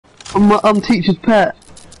I'm teacher's pet.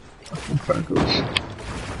 Fucking Fraggles.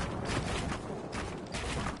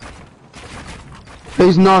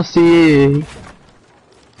 Who's nasty you?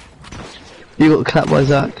 You got clapped by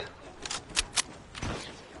Zach.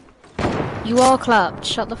 You are clapped,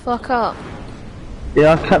 shut the fuck up.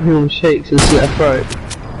 Yeah, I clapped him on shakes and slit her throat.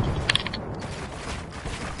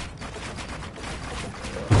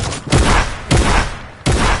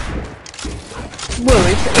 Well,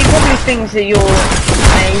 he probably thinks that you're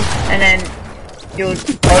me, and then you're...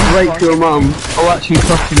 I'd rape your mum. I'll actually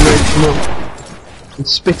fucking rape your mum. And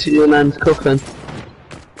spit at your nan's cooking.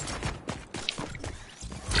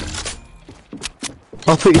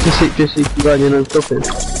 I'll put you to sleep just so you can go on your nan's cooking.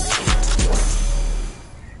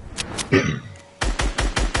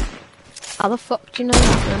 How the fuck do you know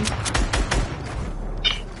that then?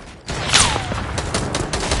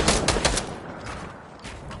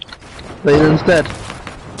 Well, your nan's dead.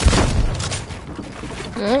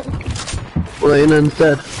 Mm. Well, your nan's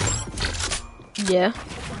dead. Yeah.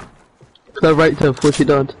 Because I raped her before she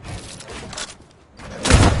died.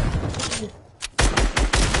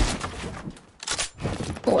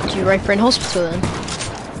 What, do you rape her in hospital then?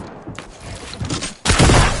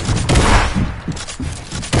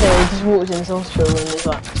 Yeah, he just walks into hospital and he's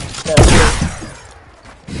like...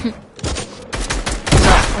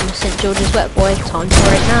 I'm a St George's wet boy, time to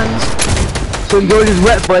rape nans. St George's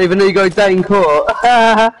wet boy, even though you go day in court.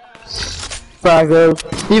 Fraggle.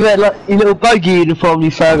 You bet like your little buggy uniform, you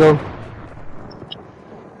Fraggle.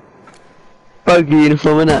 Buggy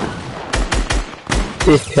uniform, innit?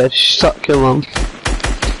 Dickhead, suck your mum.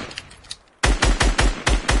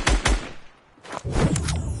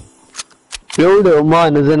 You're all little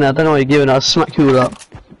minors, innit? I don't know what you're giving, I'll smack you all up.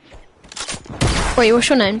 Wait, what's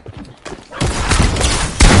your name?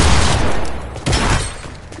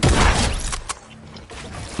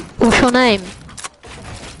 What's your name?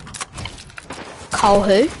 Carl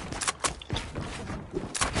who?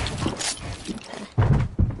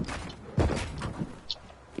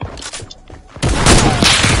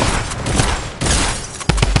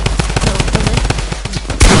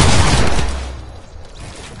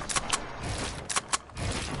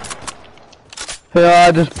 Yeah,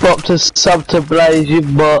 I just popped a sub to Blaze, you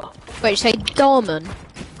butt. Wait, you say Darman?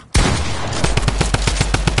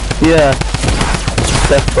 Yeah.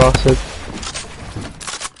 Death bastard.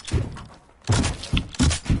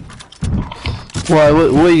 Why,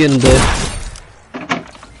 what are you gonna do?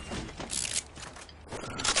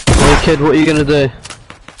 Hey kid, what are you gonna do?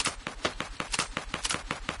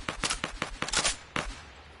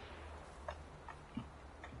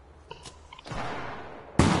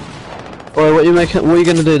 Why, what are you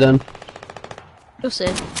gonna do then? You'll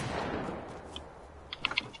see.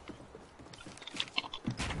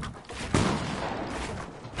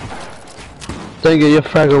 Don't get your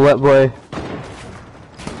Fraggle wet boy.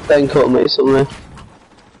 Then caught me somewhere.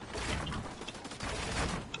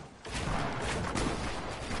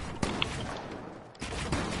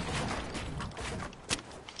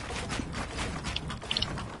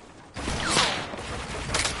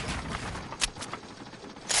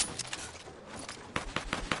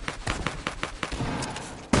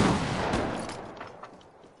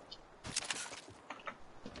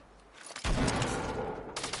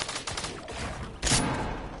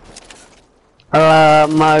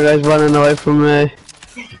 My guy's running away from me.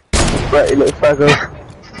 Right, you little Fraggle.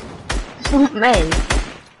 It's not me.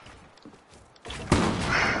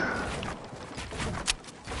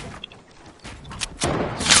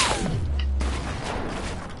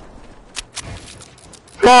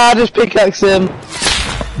 Nah, just pickaxe him.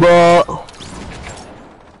 But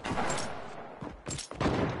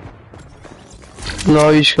no,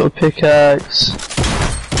 you just got a pickaxe.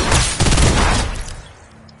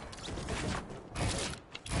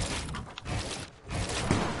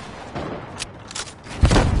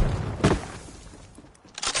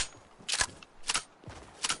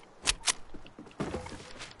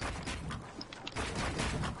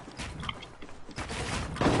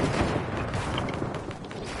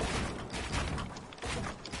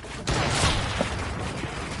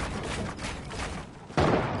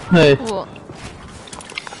 Hey. What?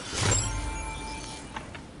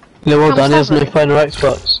 Yeah, well How done, he much has no that phone or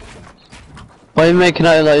Xbox. Why are you making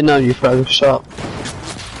out like you know you Fraggle? Shut up.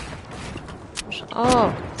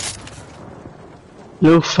 Oh.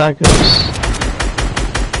 Little faggots.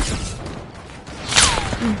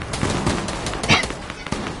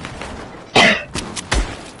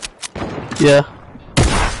 Yeah.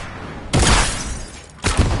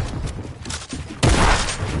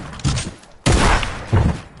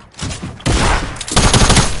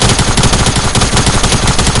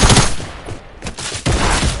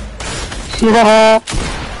 Yeah.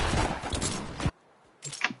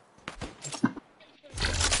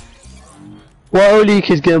 Why are all you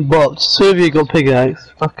kids getting bopped? 2 of you got pickaxe.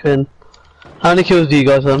 Fucking. How many kills do you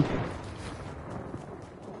guys on?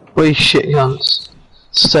 What you shit cunts?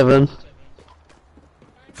 7.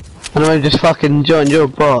 And I just fucking joined your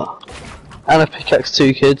bot. And I pickaxe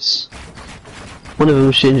 2 kids. One of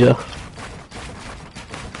them's Ginger.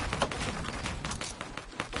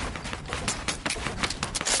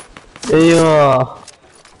 There you are.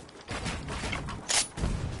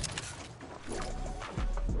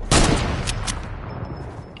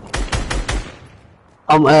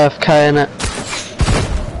 I'm AFK in it.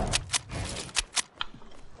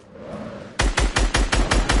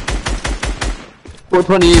 What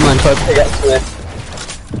one of you man try to pick up to me?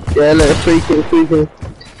 Yeah, look, 3 kill.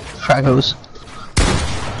 Fraggles.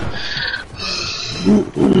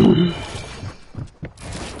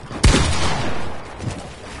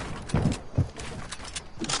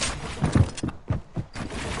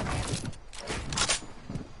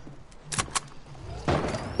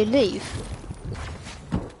 You leave.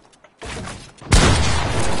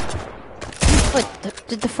 Wait,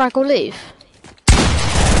 did the Fraggle leave?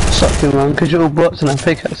 Suck you man, cause you're all bots and I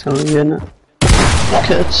pickaxe on you, innit?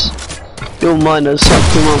 Kids. You're miners,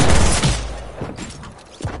 suck you man.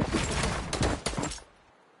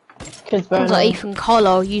 Kids Sounds burn like Ethan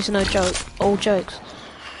Carlisle using old jokes.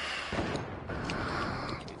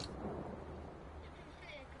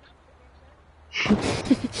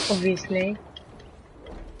 Obviously.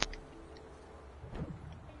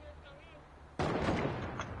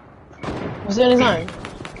 Was he on his own?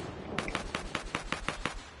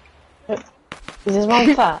 Is his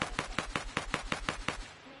mum fat?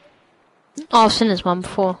 Oh, I've seen this one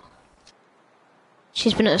before.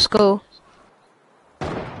 She's been at a school.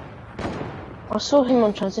 I saw him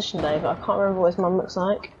on transition day, but I can't remember what his mum looks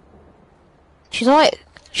like. She's like,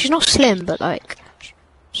 she's not slim, but like,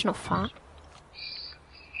 she's not fat.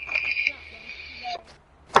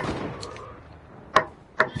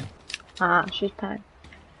 Ah, she's tired.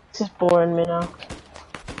 This is boring me now.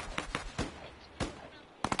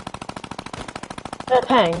 They're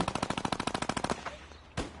paying.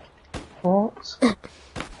 What?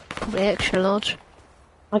 Probably extra large.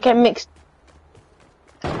 I get mixed.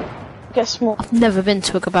 I get small. I've never been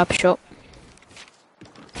to a kebab shop.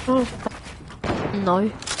 Oh,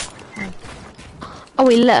 No. Oh,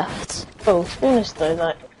 we left. to be honest though,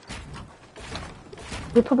 like,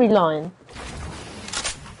 you're probably lying.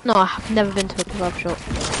 No, I have never been to a kebab shop.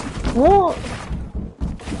 What?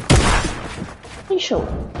 Are you sure?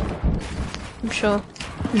 I'm sure.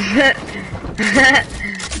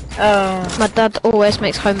 Oh. My dad always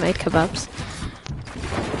makes homemade kebabs.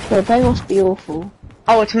 Yeah, they must be awful.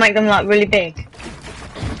 Oh, to make them like really big.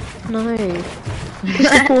 No. Because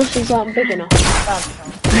the portions aren't big enough.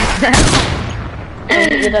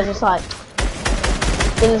 And your dad's just like,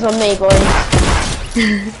 dinner's on me, boys.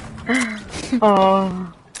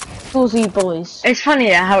 Oh. Towards you boys. It's funny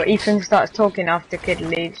how Ethan starts talking after Kid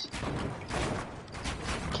leaves.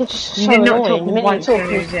 Kid's just You so did not annoying. talk The minute once you when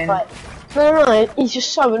talk, he he's was in. like, no, he's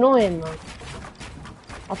just so annoying, man.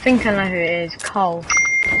 I think I know who it is. Cole.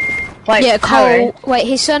 Wait, Yeah, Harry. Cole. Wait,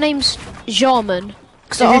 his surname's Jarman.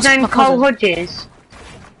 Because Is I his asked name my Cole cousin. Hodges?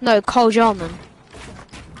 No, Cole Jarman.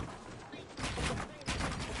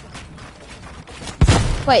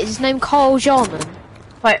 Wait, is his name Cole Jarman?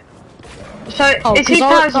 Wait. So, Oh, is he because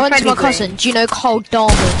part of the I went to my Freddy cousin, do you know Cole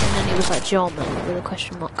Darman? And then he was like, Jarman, with a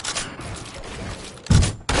question mark.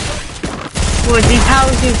 Well, is he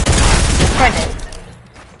pals with Freddy?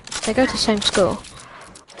 They go to the same school.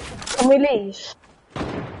 Can we leave?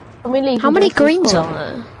 Can we leave? How and many go to greens school? are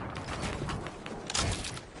there?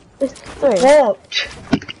 There's 3. What?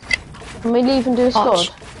 Can we leave and do a Arch.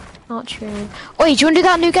 squad? Archery. Wait, do you want to do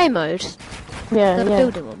that new game mode? Yeah, The yeah.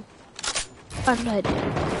 building one. I have no idea.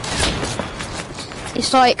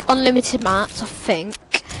 It's like unlimited mats, I think,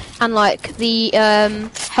 and like the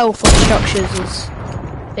health on structures is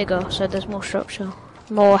bigger, so there's more structure,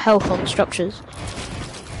 more health on structures.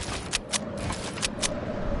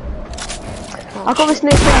 I got this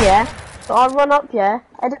new thing, yeah. So I run up, yeah,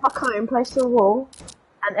 edit my cone, place to the wall,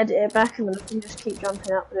 and edit it back, and then I can just keep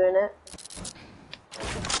jumping up doing it.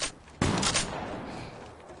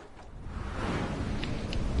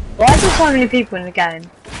 Why are there so many people in the game?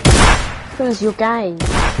 Because you're gay.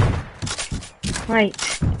 Wait,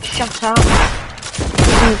 shut up.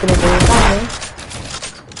 What are you gonna do about me?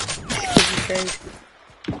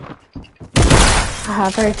 Haha,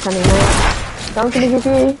 very funny, mate. So I'm gonna give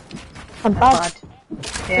you a bud.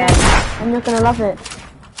 Yeah. And you're gonna love it.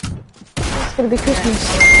 It's gonna be Christmas.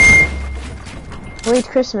 Read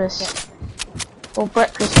Christmas. Or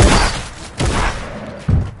breakfast.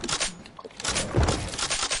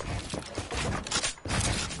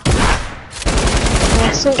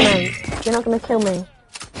 That's it, mate. You're not gonna kill me.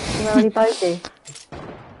 I'm already bogey.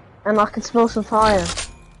 And I can smell some fire.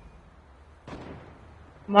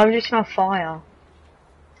 Why would you smell fire?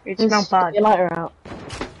 You'd smell Just bad. Get your lighter out.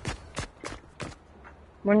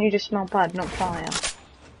 Wouldn't you just smell bad, not fire?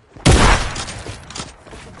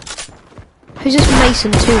 Who's this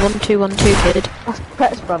Mason 21212 kid? That's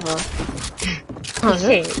Pret's brother. Oh, is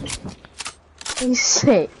it? Sick. He's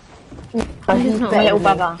sick. No, he's he's not. My better little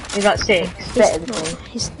than me. brother. He's like 6. He's better than me.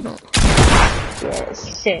 He's not. Yes.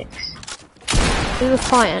 He's 6. We were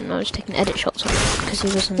fighting, I was taking edit shots of him because he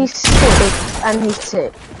wasn't. He's sick, and he's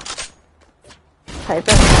sick. Okay,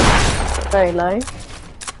 very low.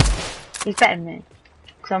 He's better than me.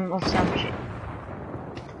 Because I'm obviously I'm shit.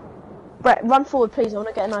 Brett, run forward, please. I want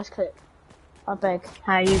to get a nice clip. I beg.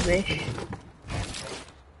 How you wish.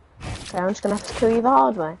 Okay, I'm just gonna have to kill you the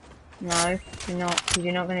hard way. No, you're not. Because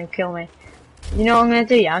you're not going to kill me. You know what I'm going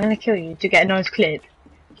to do? Yeah, I'm going to kill you to get a nice clip.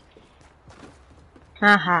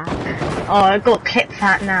 Haha. Oh, I got clip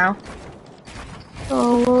that now.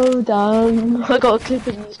 Oh, well done. I got a clip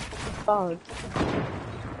of you. Phone.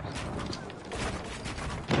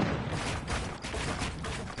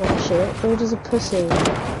 Oh shit, Builder's a pussy.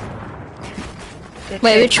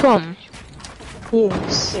 Wait, which one?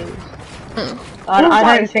 Yes.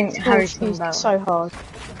 I don't think Harry's He's about. so hard.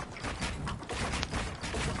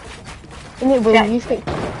 Isn't it, Will? Yeah. You think...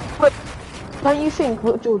 But don't you think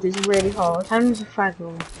Will George is really hard? Ham's a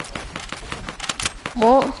fraggle.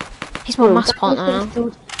 What? He's my Will, mass don't you partner now. think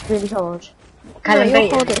George is really hard? No, Callum you're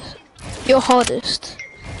Beaton. hardest. You're hardest.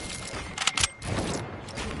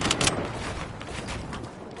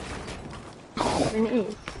 And it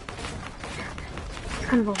is. It's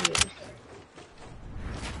kind of obvious.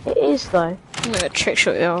 It is though. I'm gonna trick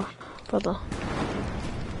shot your brother.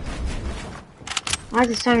 Why is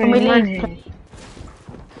there so Can we many men leave, here?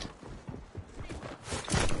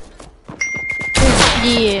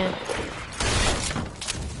 Yeah.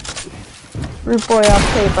 Rude boy, I'll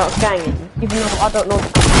tell you about ganging, even though I don't know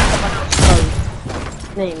someone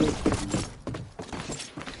else's name.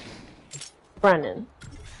 Brandon.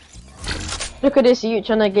 Look at this, you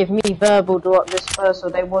trying to give me verbal to up this first, so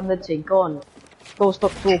they wanted to gone. Go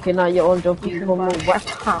stop talking now, you're on job, you more whack.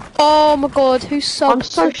 Oh my god, who's so I'm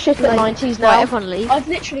so shit at 90s now. Right, everyone leave. I've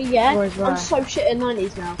literally, yeah, Always I'm right. so shit at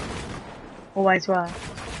 90s now. Always were.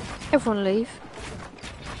 Everyone leave.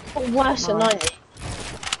 But worse at 90.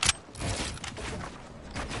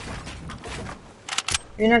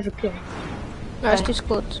 You never kill. No, it's two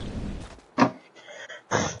squads.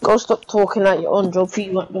 Go stop talking like you're on job,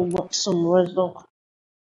 you want to watch some words though.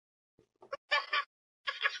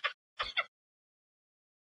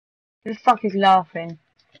 Who the fuck is laughing?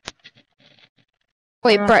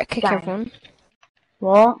 Wait, Brett, kick dang. everyone.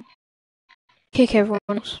 What? Kick everyone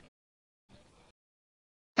else.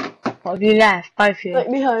 What have you left? Both of you? Let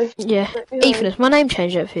me ho. Yeah. Let me ho. Ethan, has my name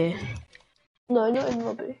changed up for you? No, not in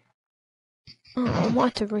Robbie. Oh, I might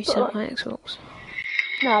have to reset my Xbox.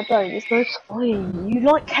 Nah, don't. There's no point. You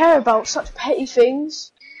like care about such petty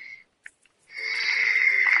things.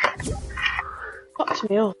 Fucks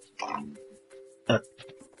me off.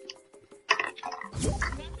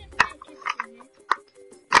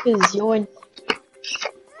 Cause you're in.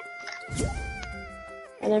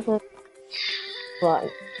 And everyone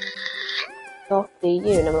like off the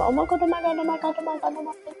you and I'm like, oh my god, oh my god, oh my god, oh my god, oh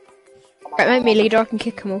my god. Right, make me leader, I can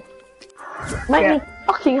kick them all. Make Yeah. me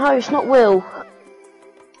fucking host, not Will.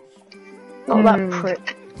 Not that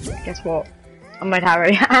prick. Guess what? I made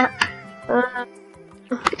Harry.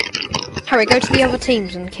 Harry, go to the other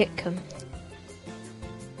teams and kick them.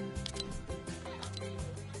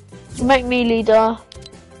 Make me leader.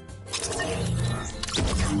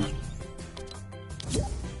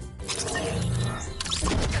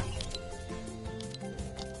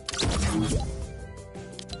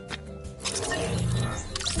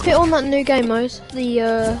 Put on that new game mode,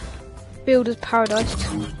 the Builder's Paradise.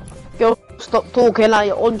 Girl, stop talking like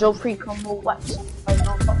you're on job free, come on, wax.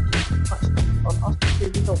 You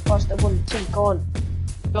don't pass the one thing on.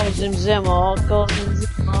 Go Zim Zimmer, go Zim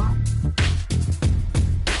Zimmer.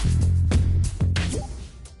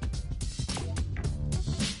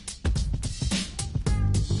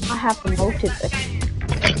 I have promoted this.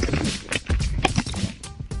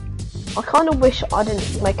 I kind of wish I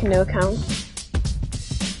didn't make a new account.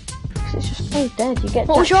 'Cause it's just so dead. You get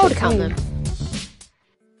What was your jack old shit account view. then?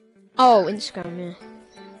 Oh, Instagram, yeah.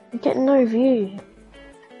 You get no view.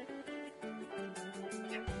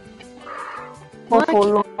 Why Awful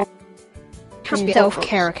long.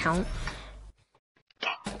 Self-care account.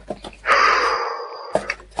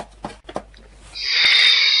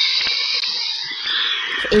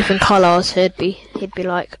 Ethan Carlisle's, he'd be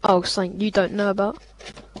like, oh, something you don't know about.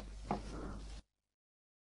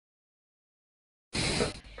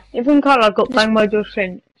 Even Carla got banged by Josh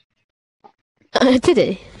Flint. Did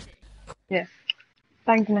he? Yeah.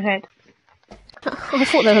 Banged in the head. I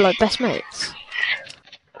thought they were like best mates.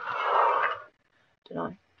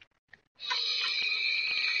 Dunno.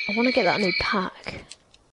 I want to get that new pack.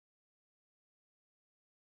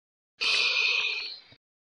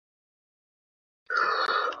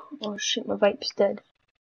 Oh shit, my vape's dead.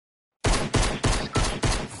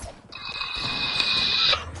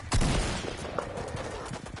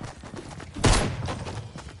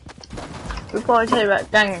 Before I tell you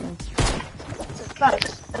about ganging.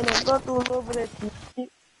 Facts. And I got all over the TV.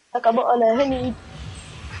 Like I'm on a henny.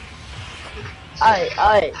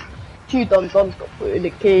 Aye. 2 dum-dums got put in the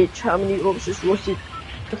cage. How many officers was it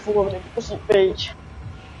before the innocent page?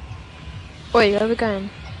 Wait, where are we going?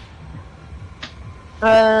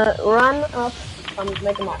 Run up and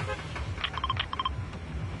make them up.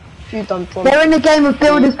 2 dum-dums. They're in the game of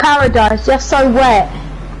Builder's Paradise. They're so wet.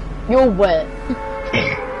 You're wet.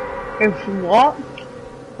 What?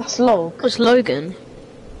 That's long. What's Logan?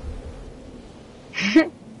 I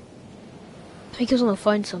think he was on the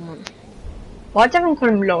phone to someone. Why do everyone call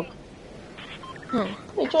him Log?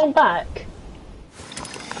 Hey, join back.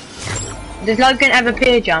 Does Logan ever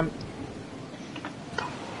peer jump?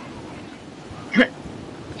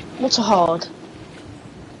 Not so hard.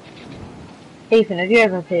 Ethan, have you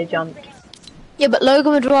ever peer jumped? Yeah, but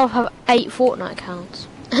Logan would rather have 8 Fortnite accounts.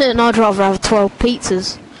 And I'd rather have 12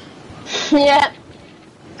 pizzas. Yeah.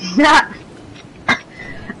 I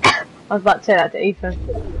was about to say that to Ethan.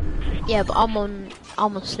 Yeah, but I'm on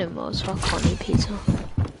slim mode, so I can't eat pizza.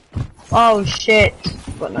 Oh shit.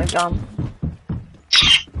 Got no gun.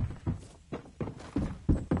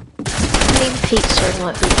 I mean pizza in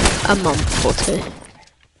like a month or 2.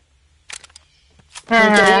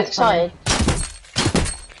 You're getting excited.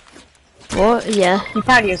 What? Yeah. You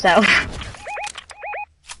proud of yourself?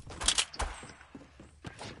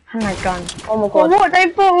 Hang on, gun. Oh my Well, god. what? They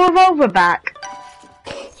bought a revolver back?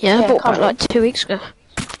 Yeah, I Yeah, bought can't one like 2 weeks ago.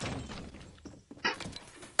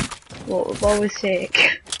 What? Revolver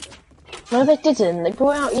sick. No, they didn't. They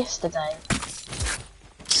brought it out yesterday.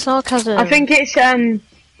 Sarcasm. I think it's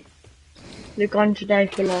the gun today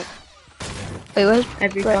for like Wait, where's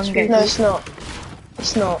every Brett's gun gets. No, it's not.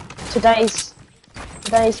 It's not.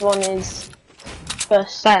 Today's one is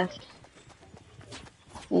first. First.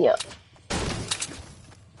 Yeah.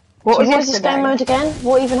 What So was what is this yesterday? game mode again?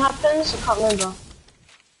 What even happens? I can't remember.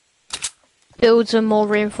 builds are more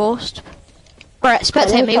reinforced? Brett,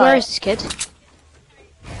 spectate me, where is this kid?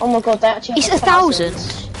 Oh my god, they actually It's have 1,000.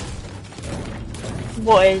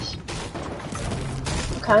 What is?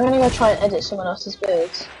 Okay, I'm gonna go try and edit someone else's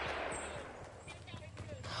builds.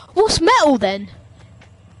 What's metal then?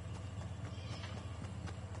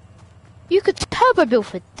 You could turbo build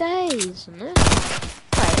for days, isn't it?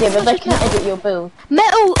 Yeah, but they can edit your build.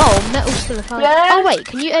 Metal, oh, metal's still a fine. Yeah. Oh wait,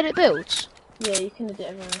 can you edit builds? Yeah, you can edit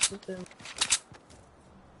everyone else's build.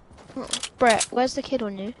 Oh, Brett, where's the kid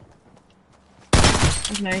on you?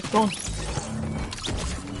 No, it's gone.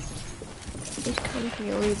 He's coming from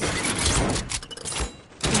your room.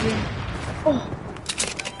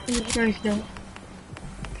 No, he's not.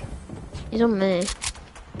 He's on me.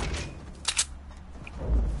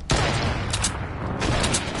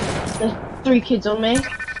 There's 3 kids on me.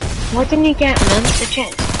 Why didn't you get the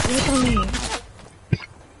chest? Look on me.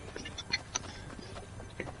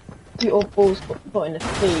 You all balls got in the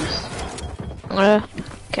fees. I'm gonna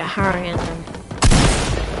get Harrigan and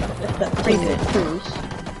If that 3 bit cruise.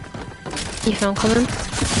 Ethan, I'm coming.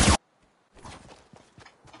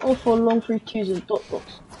 All 4 long 3 twos and dot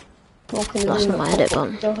dots. That's not my edit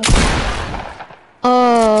button.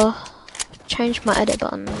 Change my edit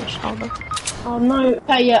button. Hold on. Oh no,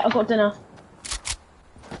 okay, yeah, I got dinner.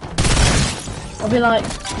 I'll be like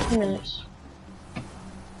 2 minutes.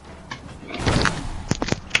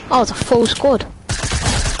 Oh, it's a full squad.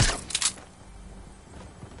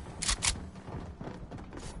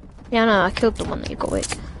 Yeah, no, I killed the one that you got weak.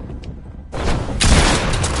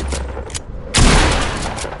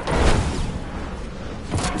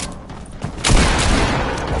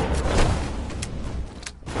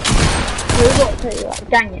 We've got to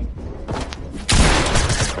ganging.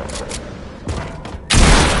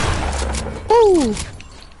 Ooh!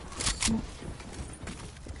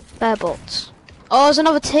 Bear bots. Oh, there's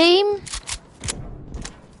another team?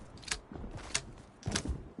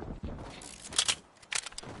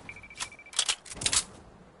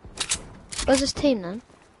 Where's this team then?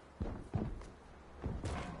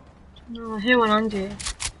 No, I hear one under you.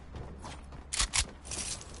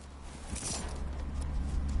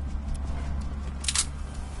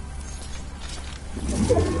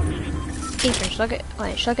 Ethan, should I get...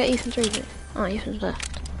 Wait, should I get Ethan's reboot? Oh, Ethan's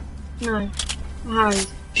left. No. Harry.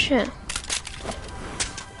 Shit.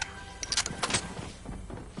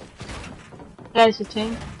 There's the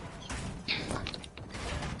team.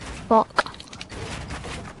 Fuck.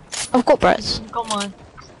 I've got Brett's. Got mine.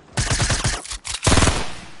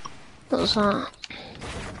 What was that?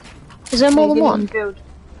 Is there more than one? Build.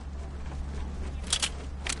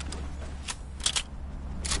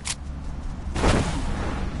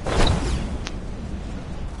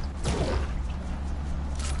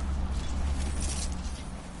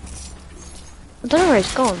 I don't know where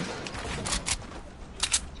he's gone.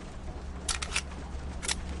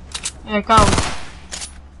 Yeah, go.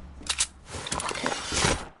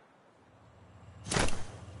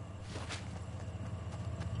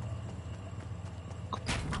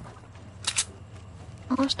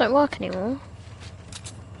 Oh, this don't work anymore.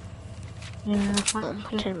 Yeah, I'm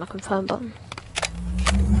hitting my confirm button.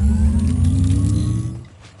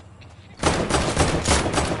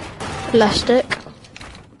 Left stick.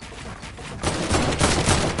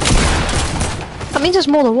 That means there's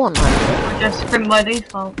more than one, right? I just sprint by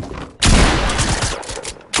default.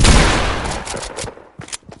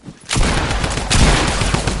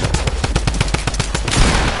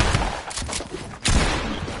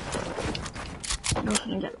 I'm not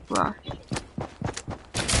gonna get rushed.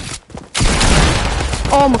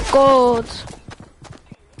 Oh my god!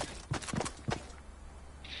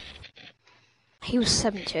 He was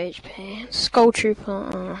 70 HP. Skull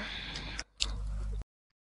Trooper.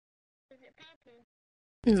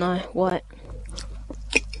 No, what?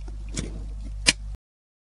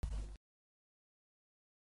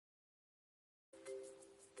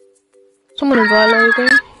 Someone invite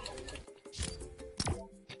Logan.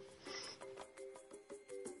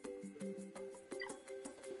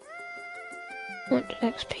 What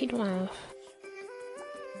XP do I have?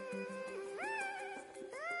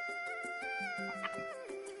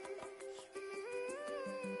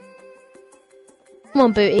 Come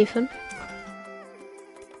on, boot Ethan.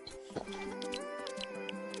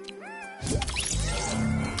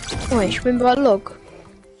 Wait, should we invite Log?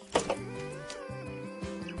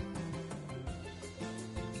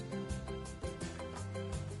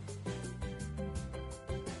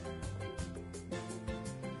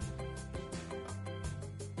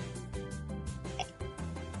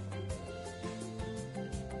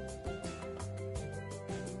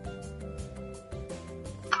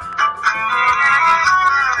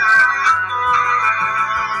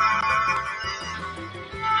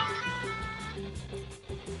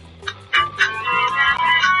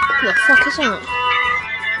 What the fuck is that?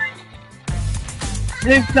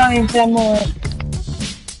 Who's playing demo?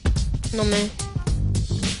 Not me.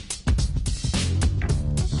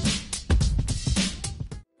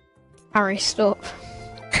 Harry, stop.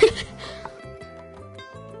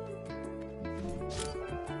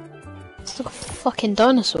 It's like a fucking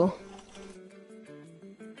dinosaur.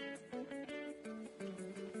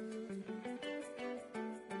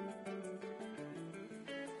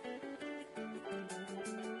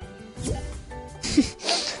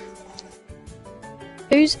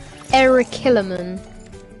 Who's Eric Hillerman?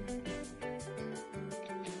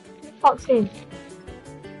 Fuck's him.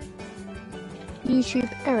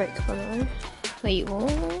 YouTube Eric, by the way. Wait,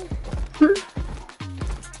 what?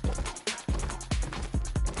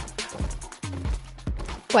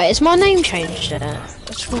 Wait, is my name changed there?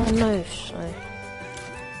 That's what I know, so.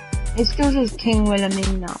 It still says King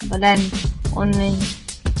Wilhelmina, but then on the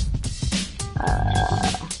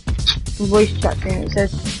voice chat thing it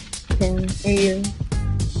says King EU.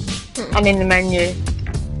 And in the menu.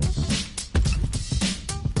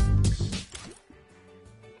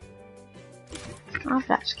 I have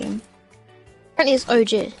that skin. Apparently it's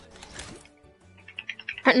OG.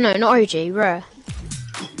 No, not OG, rare.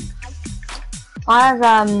 I have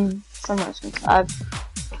so much skins. I have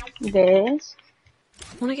this.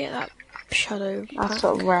 I wanna get that shadow pack. That's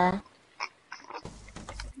sort of rare.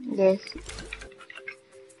 This.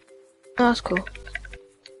 Oh, that's cool.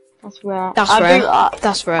 That's rare. That's I rare. do-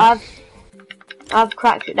 That's rare. I've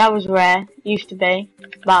cracked it. That was rare. Used to be,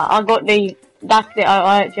 but I got the. That's the.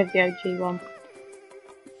 I actually have the OG one.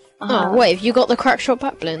 Oh, wait, have you got the crack shot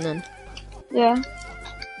back bling then? Yeah.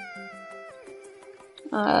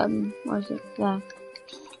 What is it? Yeah.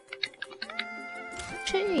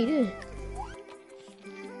 Shit, yeah, you do.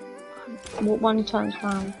 What one turns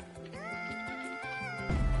round?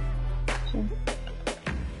 So.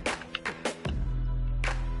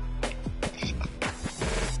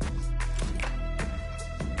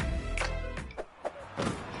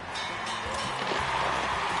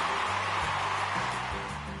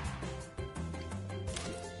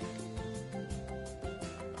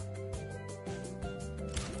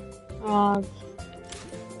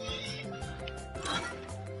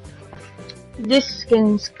 This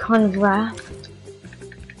skin's kind of rare.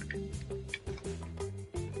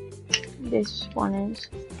 This one is.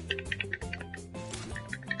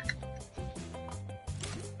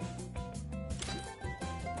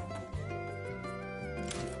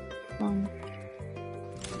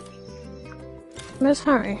 Where's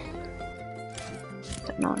Harry?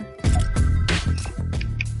 Don't know.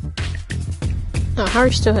 Oh,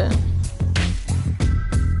 Harry's still here.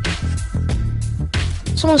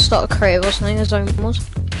 Someone started a creative or something, his own was.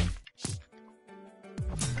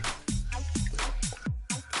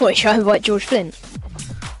 What, should I invite George Flint?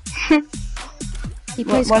 He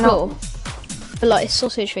plays why not? claw. But like his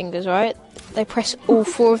sausage fingers, right? They press all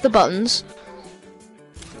 4 of the buttons.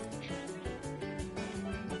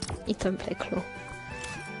 He don't play claw.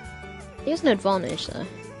 He has an advantage though.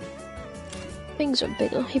 Things are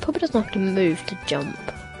bigger. He probably doesn't have to move to jump.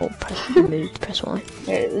 Or press move to press Y.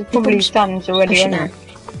 Yeah, it's probably thumbs already push in it it.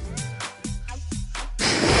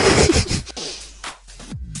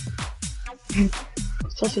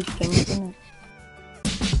 Sausage thing, isn't it?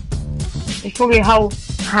 It's probably a whole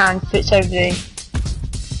hand fits over the.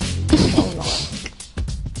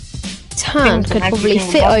 His hand Things could and probably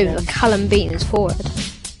everything fit above over them. Callum Beaton's forehead.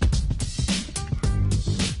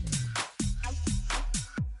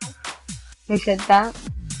 Who said that?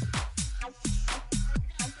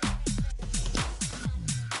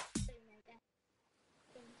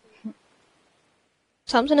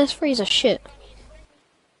 Samsung S3s are shit.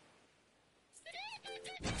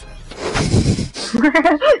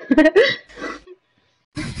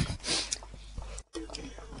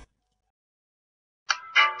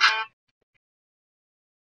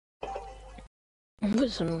 I'll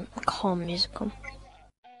put some calm music on.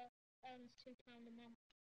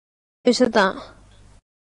 Who said that?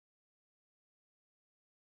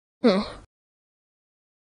 Hmm.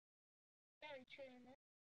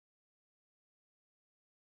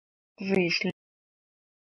 Obviously.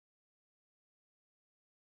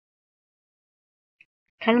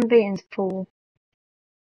 Callum Beaton's pool.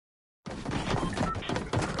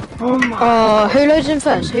 Oh my. Oh, who loads in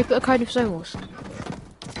first? Who put a code of Zonewars?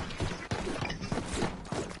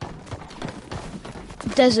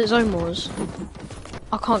 Desert Zone Wars.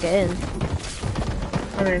 I can't get in.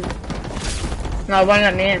 I'm in. No, it won't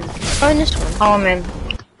let me in. Go in this one. Oh, I'm in.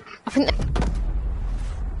 I think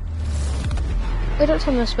they don't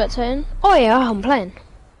tell me I'm spectating. Oh yeah, I'm playing.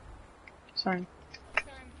 Sorry.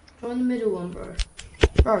 Join the middle one, bro.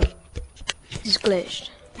 Bro. This is glitched.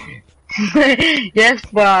 Yes,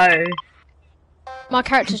 bro. My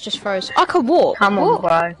character's just froze. I can walk. Come on, What?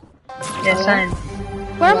 bro. Yeah, same.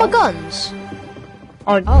 Where are my guns?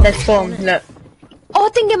 Oh, there's bomb. Look. Oh, I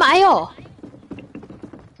didn't get my AR.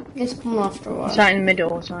 Let's come after a while. It's right in the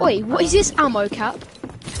middle or something. Wait, what is this ammo cap?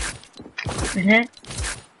 Isn't it?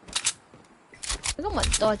 I got my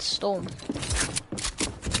died storm.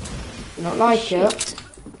 Not like it.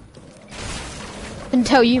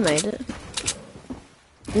 Until you made it.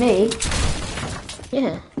 Me?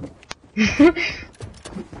 Yeah.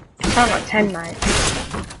 Sound like 10, mate.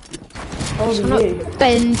 How old I'm are you? not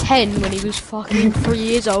Ben 10 when he was fucking 3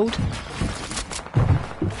 years old.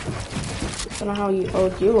 I don't know how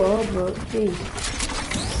old you are, but geez.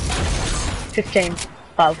 15.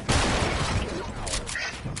 12.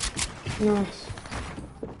 Nice.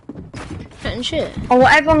 And shit. Oh, well,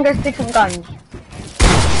 everyone gets different guns.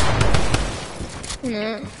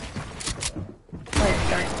 No. Wait,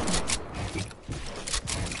 don't.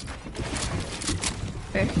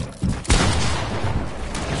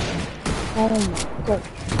 Oh my god.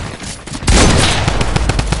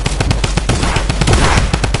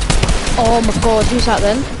 Oh my god, who's that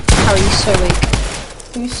then? Harry's so weak.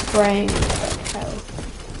 Who's spraying?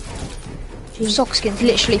 Sock skin's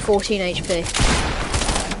literally 14 HP.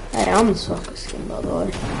 Hey, I'm the soccer skin, by the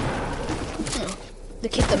way. The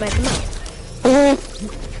kid that made the map.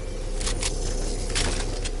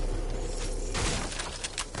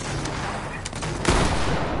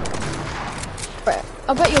 Right,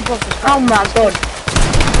 I bet your brother's Oh my god.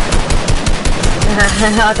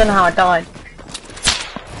 I don't know how I died.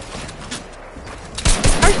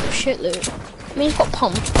 Oh shit, loot. I mean, he's got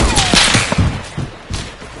pumped.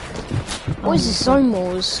 What is this Zone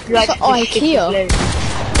Wars? It's like IKEA.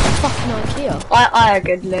 Fucking IKEA. I are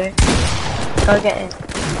good loot. Go get it.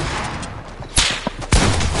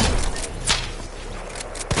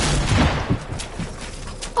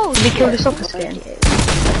 Oh, Did we kill the shit. soccer skin?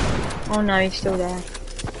 Oh no, he's still there.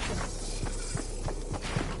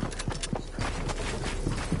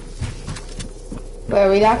 Wait, are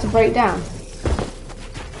we allowed to break down?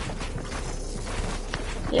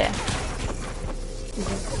 Yeah.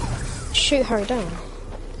 Shoot Harry down.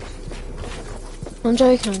 I'm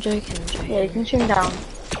joking. Yeah, you can shoot him down.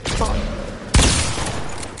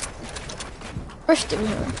 Rift him,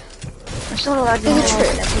 Harry. It's not allowed to There's a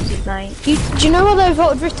hit trick. that, mate. Do you know why they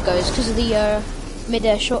voted Rift goes? Because of the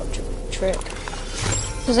mid-air shot trick.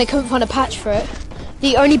 Because they couldn't find a patch for it.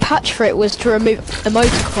 The only patch for it was to remove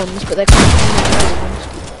emoticons, but they couldn't remove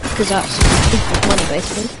emoticons. Because that's equal money,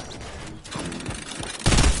 basically.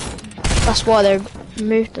 That's why they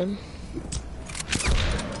removed them.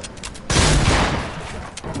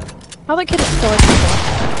 How they couldn't die from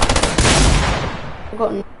I've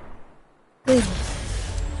got that?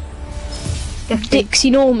 Dick's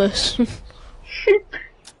enormous.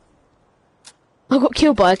 I got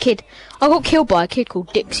killed by a kid. I got killed by a kid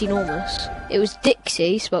called Dixie Enormous. It was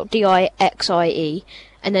Dixie, spelled D-I-X-I-E,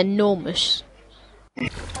 and then Enormous.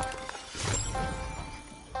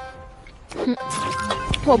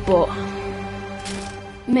 What bot?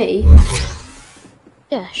 me.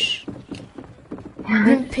 Yes. You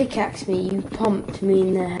didn't pickaxe me, you pumped me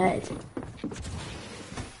in the head.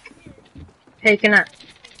 Taking it.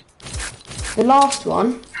 The last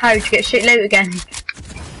one, How did you get shit loot again?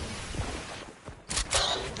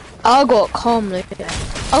 I got calm loot.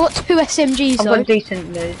 I got 2 SMGs I've though. got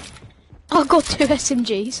decent loot. I got 2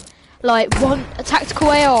 SMGs. Like, one, a tactical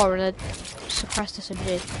AR and a suppressed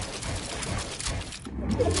SMG.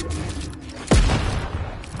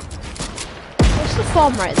 What's the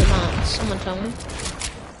farm rate at the map? Someone tell me.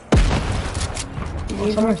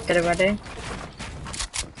 Well, someone's dead already.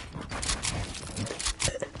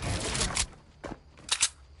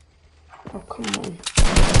 oh come on.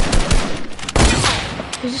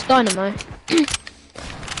 Who's this Dynamo?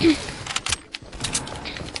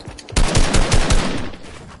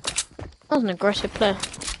 That was an aggressive player.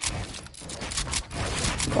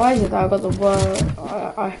 Why is it that I got the word?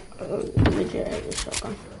 I legit hate this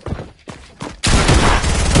shotgun.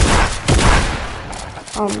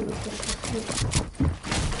 Oh my god.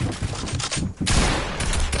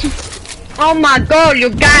 Oh my god, you're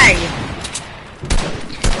gay!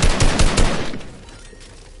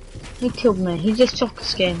 He killed me. He just soccer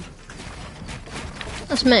skin.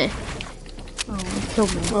 That's me. Oh, he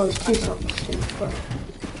killed me. Oh, it's 2 socks.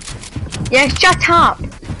 Yeah, shut up!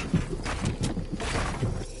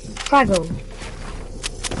 Fraggle.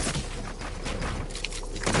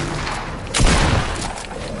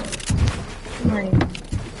 Right.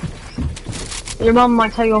 Your mum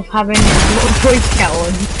might tell you off having a little voice cat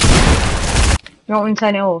on. You want me to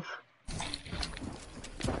turn it off?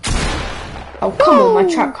 Oh come on, my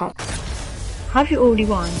trap can't. Have you already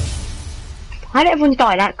won? How did everyone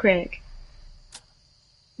die that quick?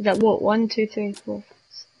 Is that what? 1, 2, 3, 4,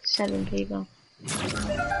 7 people.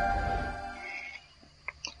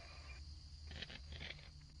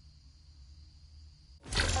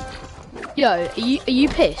 Yo, are you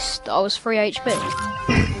pissed that I was 3 HP?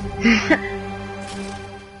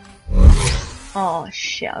 Oh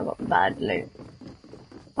shit, I got bad loot.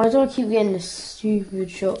 Why do I keep getting this stupid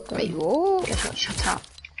shotgun? Wait, what? Guess what? Shut up.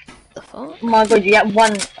 The fuck? Oh my god, you get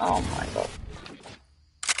one. Oh my god.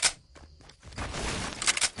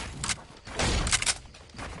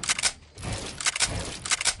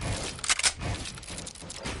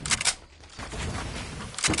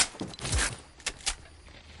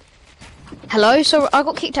 Hello, so I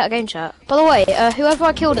got kicked out of game chat. By the way, whoever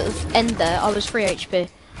I killed at the end there, I was 3 HP.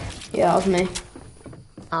 Yeah, that was me.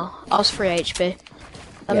 Oh, I was 3 HP.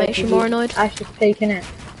 That Yeah, makes you GG. more annoyed? I've just taken it.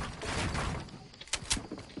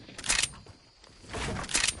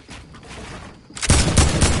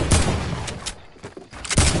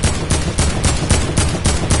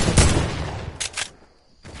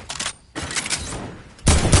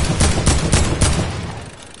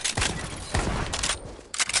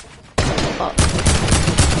 Fuck.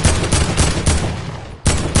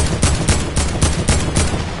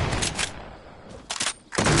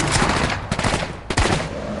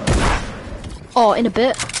 Oh, in a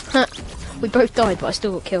bit. We both died, but I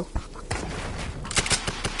still got killed.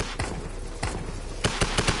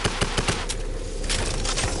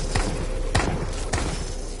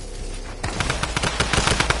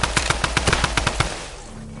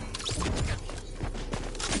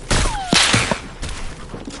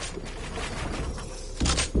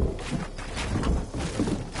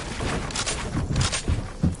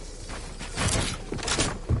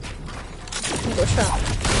 You got shot.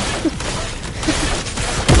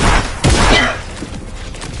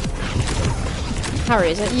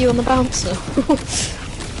 Harry, is that you on the bouncer?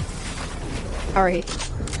 Harry.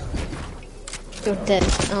 You're dead.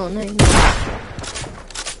 Oh no.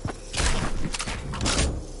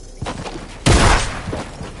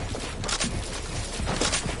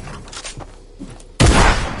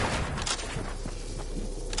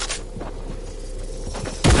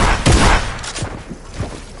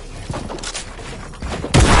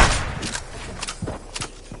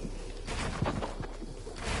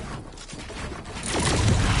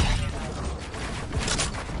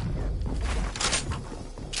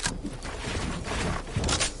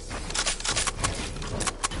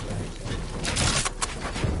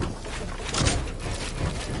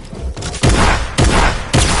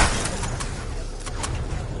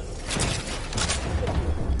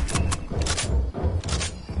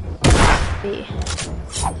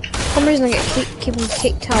 reason I keep on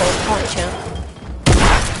kicked out of party chat.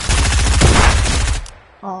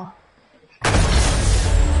 Oh.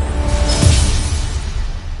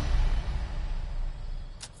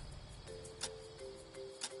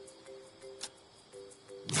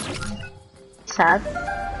 Sad.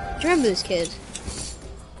 Do you remember this kid?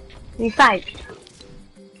 You fake?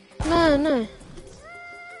 No, no.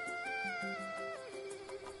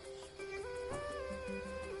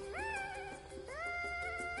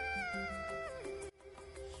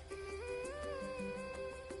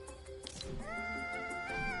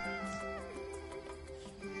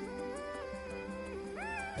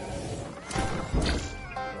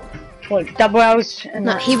 What, double L's? And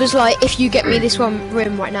No, he was like, if you get me this one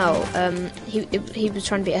room right now, he was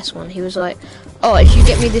trying to be S1. He was like, oh, if you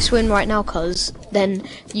get me this win right now, cuz, then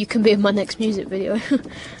you can be in my next music video.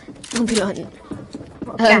 I'll be like,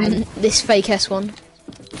 this fake S1.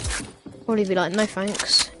 Probably be like, no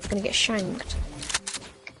thanks, I'm gonna get shanked.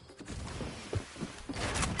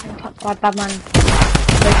 Bad man.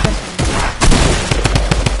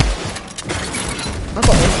 I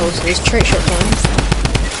got impulse to these trick shot times.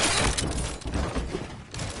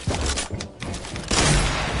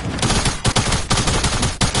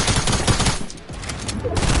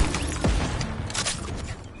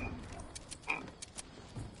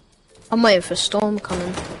 I'm waiting for Storm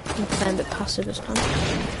coming. I'm playing a bit passive this time.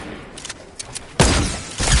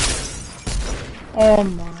 Oh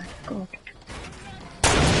my god.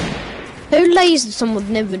 Who lasered someone with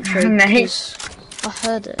an inventory? Me. Because I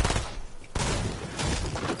heard it.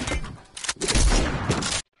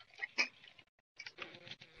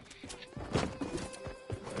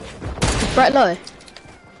 Is Brett low?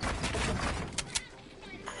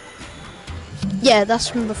 Yeah, that's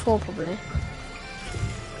from before probably.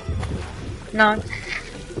 No.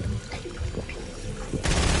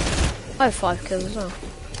 I have 5 kills as well.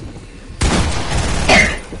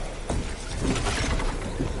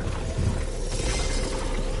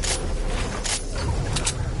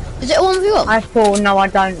 Is it a 1v1? I have 4, no I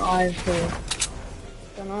don't, I have 4.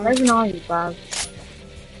 Where's an army bag?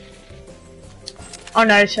 Oh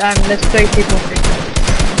no, it's, there's 3 people.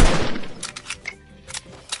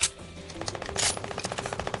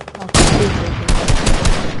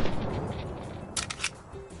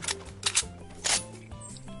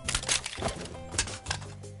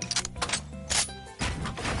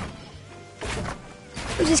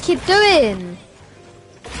 What's this kid doing?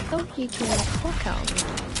 Oh, you kill the fuck out of me.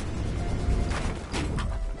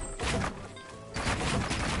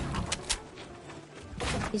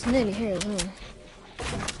 He's nearly here as well.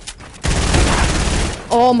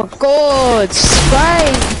 Oh my god!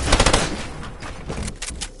 Spray!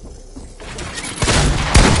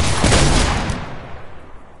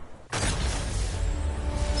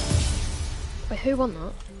 Wait, who won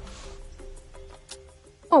that?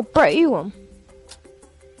 Oh, Brett, you won.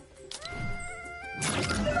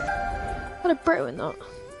 How did Brett win that?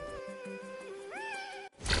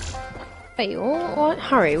 Wait, what?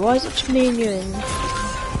 Harry, why is it just me and you in?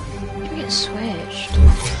 I'm getting switched.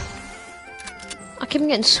 I keep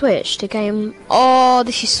getting switched to game. Oh,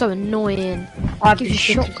 this is so annoying. I've Gives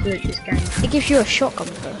been you shock. to this game. It gives you a shotgun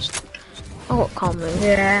first. I got calm move.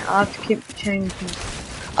 Yeah, I have to keep changing.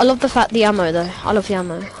 I love the fact the ammo though. I love the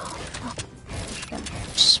ammo.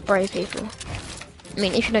 Just spray people. I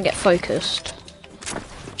mean, if you don't get focused,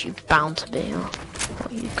 which you're bound to be, or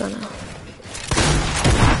what are you gonna?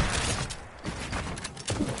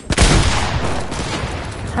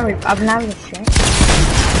 Harry, I've now this shit.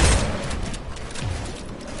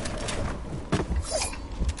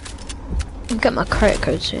 I'll get my credit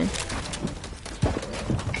code soon.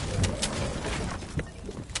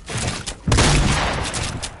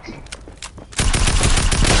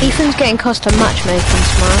 Ethan's getting custom matchmaking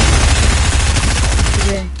tomorrow.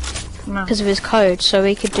 Yeah. No. Because of his code, so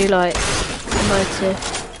he could do like motive.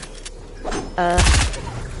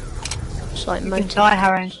 Just like motive. Die,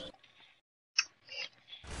 Harry.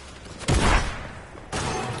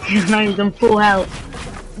 No, he's on full health.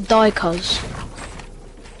 Die, cuz.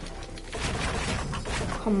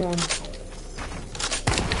 Come on.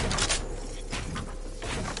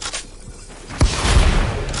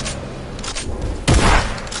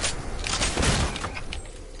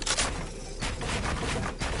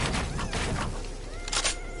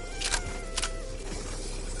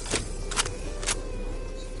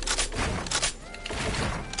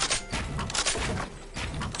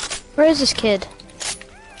 Where is this kid?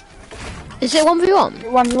 Is it 1v1?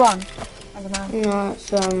 1v1. I don't know. No, it's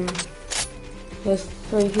there's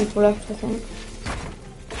 3 people left, I think.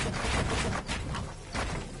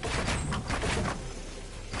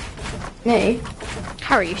 Me?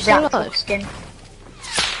 Harry, you still Black alive? sock skin.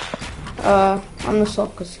 I'm the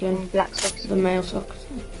soccer skin. Black sock The skin. male soccer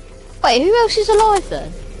skin. Wait, who else is alive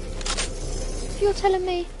then? You're telling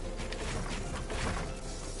me?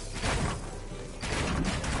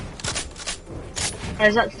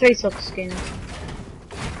 There's like 3 soccer skins.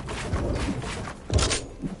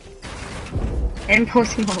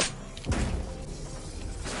 Impossible.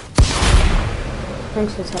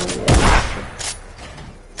 Thanks for telling me that.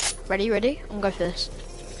 Ready? I'm gonna go for this.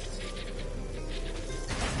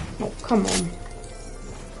 Oh, come on.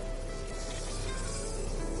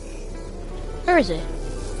 Where is it?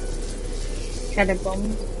 Shadow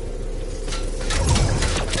bomb.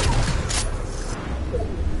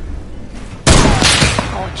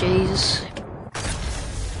 Oh Jesus.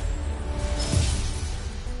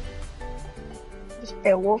 Just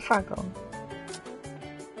build what fraggle.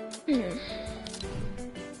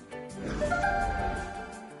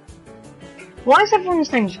 Why has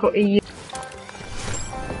everyone's name's got EU?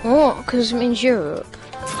 What? Because it means Europe.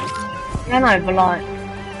 I know, but like,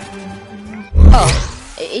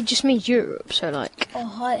 Oh, it just means Europe. So like, Oh,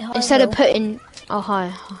 hi, instead of Will. putting, oh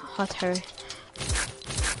hi Terry.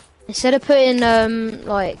 Instead of putting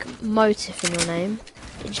like motif in your name,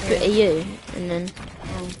 you just put EU, and then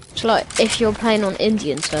so like if you're playing on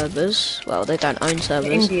Indian servers, well they don't own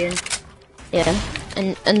servers. Indian. Yeah,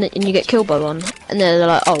 and you get killed by one, and then they're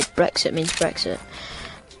like, oh, Brexit means Brexit.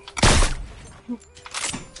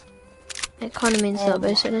 It kind of means that,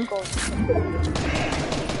 basically.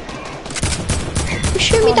 You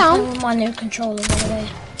shoot me I'm down. playing with my new controller, by the way.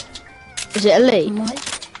 Is it elite?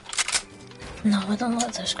 No, I don't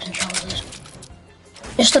like those controllers.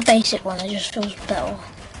 Just the basic one, it just feels better.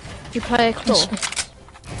 Do you play a claw?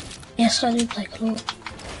 Yes, I do play Claw.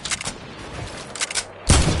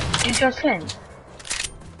 You just Flint?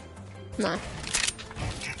 No.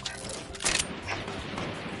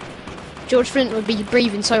 George Flint would be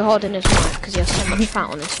breathing so hard in his mic because he has so much fat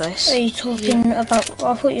on his face. Are you talking about...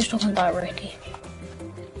 I thought you were talking about Ricky.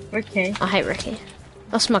 Ricky. I hate Ricky.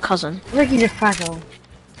 That's my cousin. Ricky's a fraggle.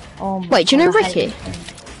 Oh my Wait, do you know God, I hate Ricky? this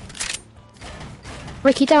thing.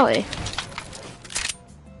 Ricky Doughty?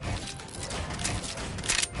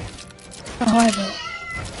 Oh, hi, Will.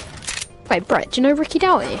 Wait, Brett, do you know Ricky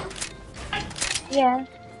Doughty? Yeah.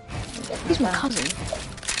 He's my cousin.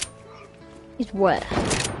 He's wet.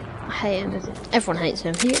 I hate him. Everyone hates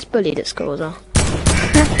him. He gets bullied at school as well.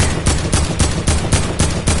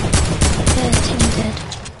 Yeah, team dead.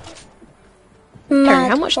 Terry, Mad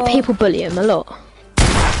how much do Bob. people bully him? A lot.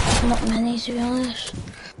 Not many, to be honest.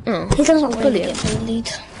 Oh, He doesn't bully really him. get bullied.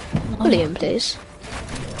 Bully him, please.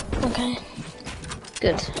 Okay.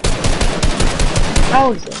 Good.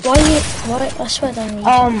 How is it? Why I swear down you.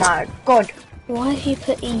 Oh my God. Why have you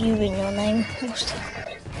put EU in your name?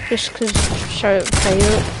 Just because show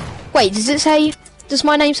play. Wait, does it say? Does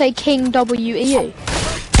my name say King WEU?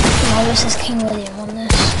 No, this is King William on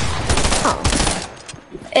this. Oh,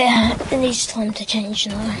 Yeah, it needs time to change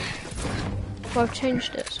now. well, I've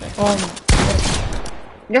changed it. So. Oh my God.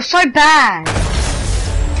 You're so bad.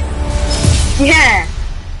 Yeah.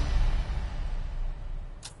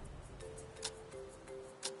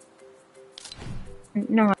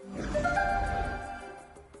 No.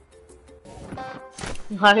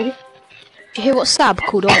 No. Did you hear what Sab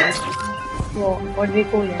called Ahmed? What do we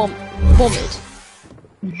call him? Vomit.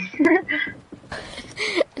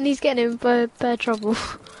 And he's getting in bare trouble.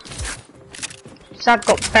 Sad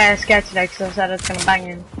got bare scared today because I said I was going to bang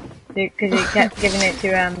him. Because he kept giving it to,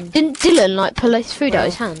 Didn't Dylan like pull his food out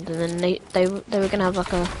of his hand, and then they were gonna have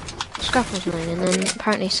like a scrap or something, and then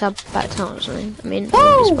apparently Sab backed out or something. I mean,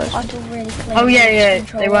 I do really play Oh yeah, with yeah,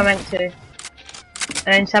 this they were meant to. And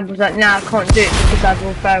then Sam was like, nah, I can't do it because I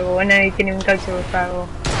have referral, and then he didn't even go to referral.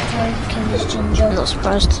 controller. King is Ginger. I'm not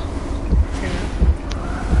surprised.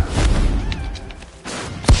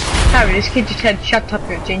 Harry, this kid just said, shut up,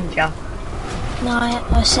 you're ginger. No,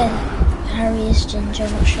 I said Harry is Ginger,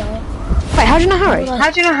 not Charlotte. Wait, how do you know Harry? How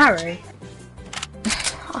do you know Harry?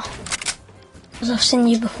 Because I've seen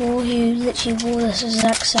you before, you literally wore this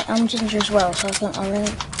exact set. I'm Ginger as well, so I think I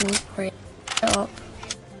really bring it up.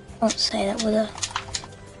 I won't say that with her.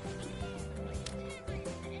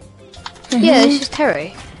 Yeah, this is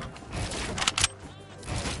Terry.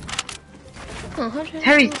 Oh, how do you...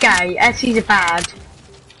 Harry's gay, Essie's a bad.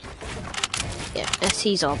 Yeah,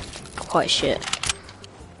 SCs are quite shit.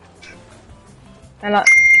 They're like,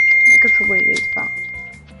 good for wheelies, but...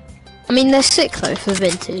 I mean, they're sick though for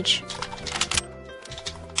vintage.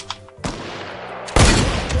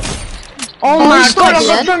 Oh Oh, my he's God, I've sniping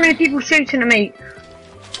got then. so many people shooting at me.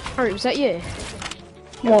 Harry, was that you?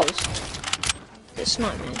 What? It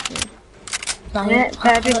sniped me. Yeah. No, Yeah,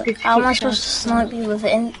 that'd be good how am I to supposed to snipe you with an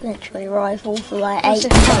infantry rifle for like What's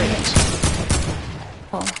 8 it for? minutes?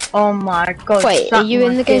 Oh my god. Wait, are suck you in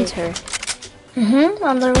my the game, dick. Terry?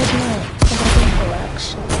 I'm the original.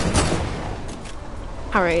 Works.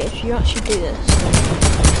 Harry, if you actually do this.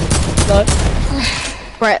 No.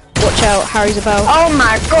 Brett, watch out, Harry's about. Oh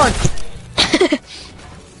my god.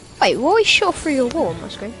 Wait, why he shot through your wall on my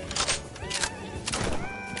screen?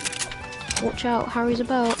 Watch out, Harry's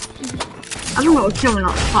about. I think it'll kill in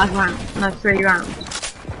like 5 rounds. No, 3 rounds.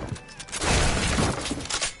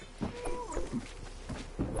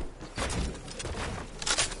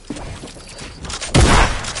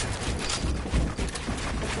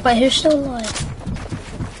 Wait, who's still alive?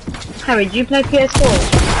 Harry, do you play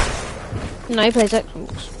PS4? No, he plays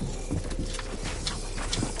Xbox.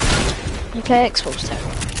 You play Xbox, Terry?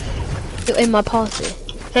 You're in my party.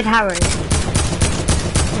 Said Harry.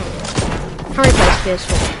 Harry plays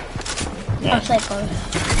PS4. I played both.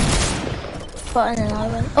 But then I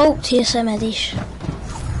went, oh, TSM Edish.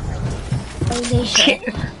 Holy shit.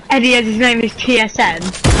 Eddie, his name is TSM.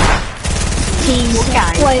 What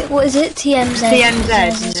guy? Wait, what is it? TMZ. TMZ, He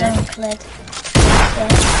has his yeah. own clid. Yeah,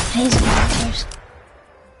 he's a man.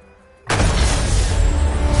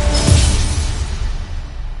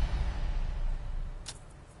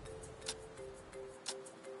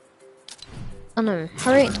 I know.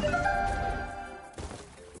 Harry.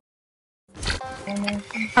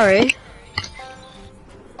 Harry?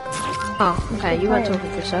 Oh, okay, you weren't talking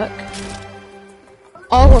for a sec.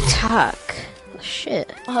 Oh, attack.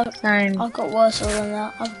 Shit. Same. I've got worse than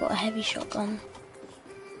that. I've got a heavy shotgun.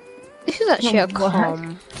 This is actually a What?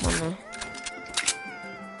 calm one.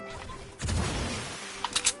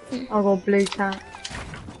 I got blue tack.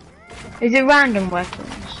 Is it random weapons?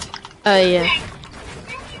 Yeah.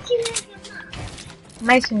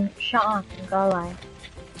 Mason, shut up and go away.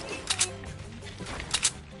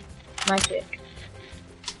 Magic.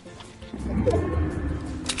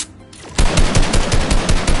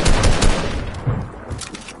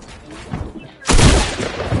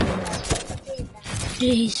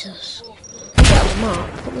 Jesus. Get the mark.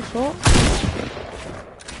 What the fuck?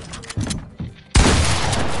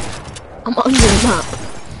 I'm under the map.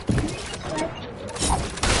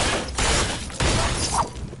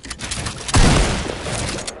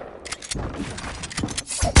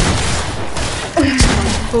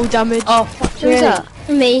 Full damage. Oh, fuck. Who's that?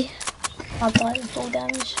 Me. I died in full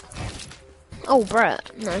damage. Oh, Brett.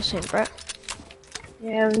 No, it's not Brett.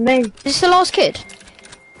 Yeah, it was me. Is this the last kid?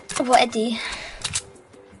 I've got Eddie.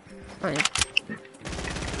 Oh, yeah.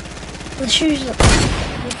 The shoes look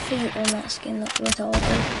the feet on that skin look retarded.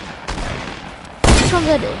 Which one's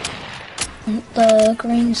Eddie? The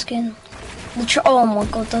green skin. Oh my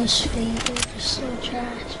god, those feet are just so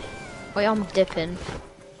trash. Wait, I'm dipping.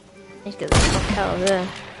 Let's get the fuck out of there.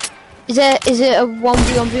 Is it a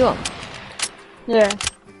 1v1v1? Yeah.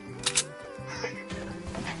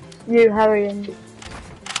 You, Harry, and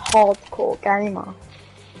hardcore gamer.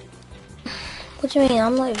 What do you mean?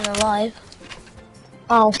 I'm not even alive.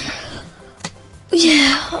 Oh.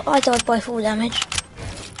 Yeah, I died by full damage.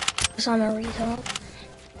 Because I'm a retard.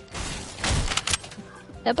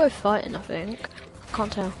 They're both fighting, I think.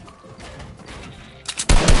 Can't tell.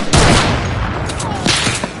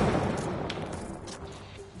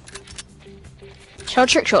 Shall I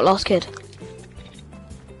trick shot last kid?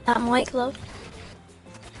 That mic love.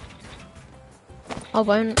 I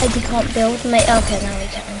won't. Eddie can't build, mate. Okay, now we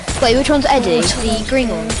can. Wait, which one's Eddie? Which The one's green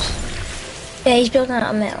yours? ones. Yeah, he's building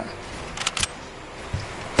out of metal.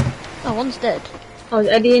 Oh, one's dead. Oh, is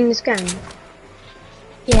Eddie in this game?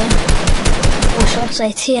 Yeah. Or should I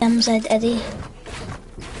say TMZ Eddie?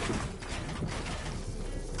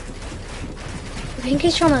 I think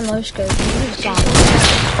he's trying to no scope.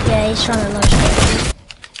 Yeah, he's trying to no scope.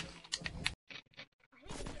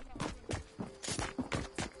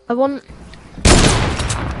 I want.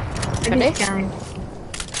 In Ready? this game.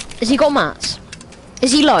 Has he got mats?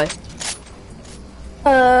 Is he low?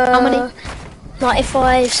 How many?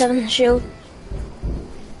 95, 7 shield.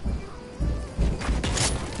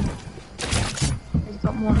 He's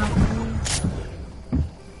got more health than me.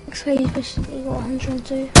 So he's basically got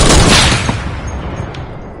 102.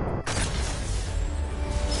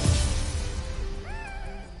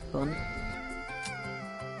 Go on.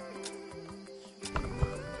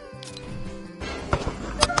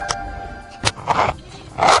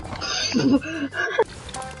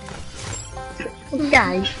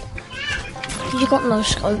 Guys. You got no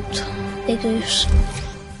scoped. Big goose.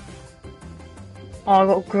 Oh, I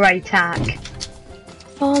got grey tack.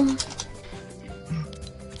 Well,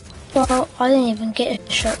 I didn't even get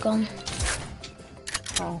a shotgun.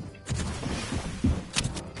 Oh.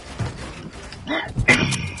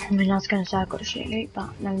 I mean, I was gonna say I got shit loot, but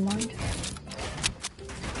never mind.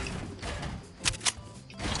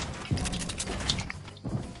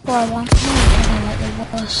 Well, I'm like the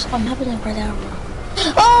worst. I'm having a red arrow.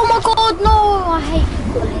 Oh my god, no! I hate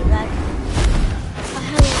that. I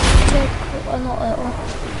had a red, well, not at all.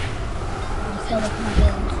 I feel like my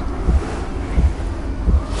build.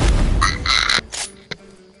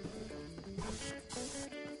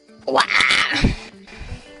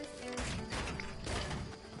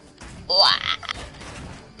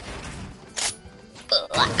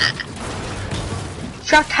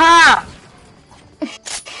 Shut up!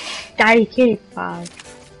 Daddy kid, bye.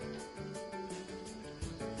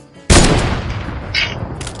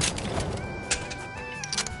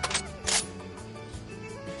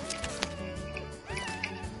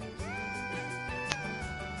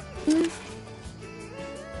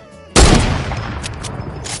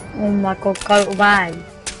 Oh my god, go away.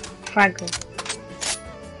 Fraggle.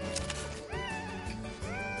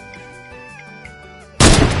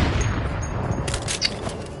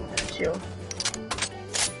 Sure.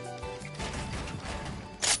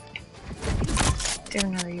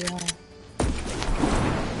 Don't know who you are.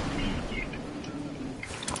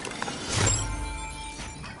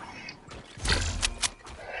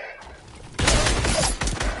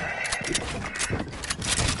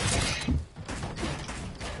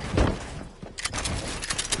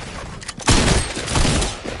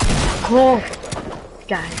 Cool.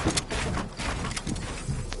 Guy.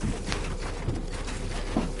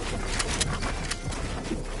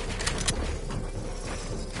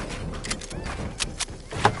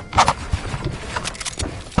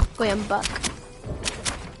 Wait, I'm back.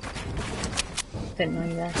 Didn't know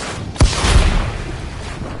you there.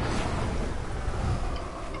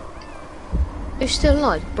 Who's still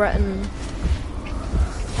alive? Brett and...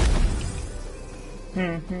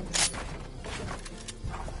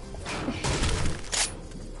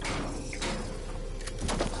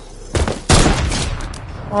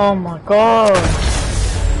 Oh my god.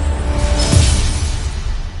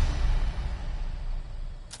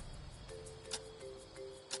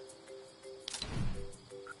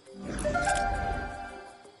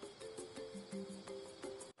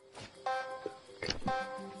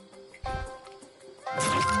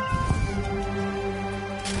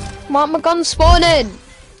 Mark, my gun spawning!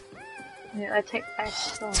 Yeah, I take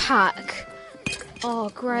best. Tack. Oh,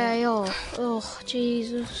 grey, oh. Oh,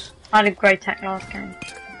 Jesus. I had a great tech last game.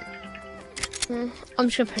 I'm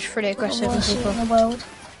just gonna push pretty aggressive on Worst suit people. in the world.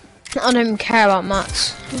 I don't even care about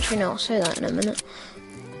mats. Actually, no, I'll say that in a minute.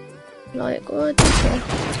 Like, what?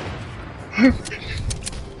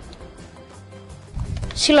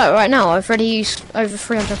 See, like, right now, I've already used over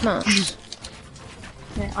 300 mats.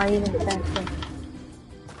 Yeah, I even said so.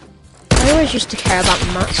 I always used to care about the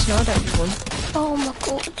mats, now I don't need one. Oh my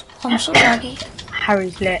god. I'm so laggy.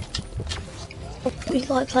 Harry's lit. We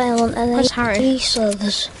like playing on Where's Harry? NAE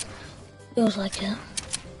servers. Feels like it.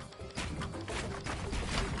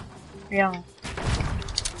 Yeah.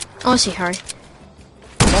 Oh, I see Harry.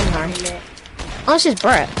 Come on, Harry. Lit. Oh, this is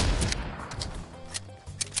Brett.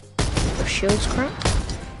 The shield's crap.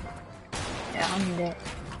 Yeah, I'm lit.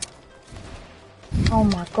 Oh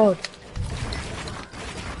my god.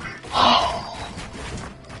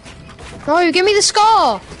 No, give me the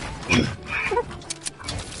scar! You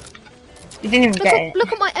didn't even get it.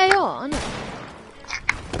 Look at my AR, I know.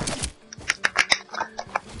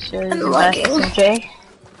 Sure, the best SMG.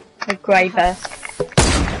 A grey vest.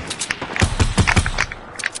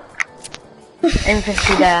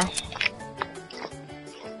 Infantry there.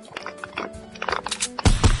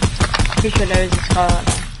 Pretty sure there is a scar right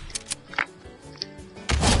there.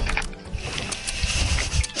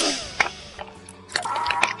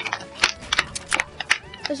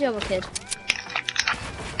 Where's the other kid?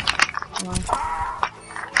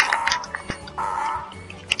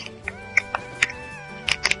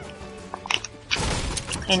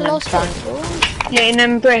 In The them last front. one. Yeah, in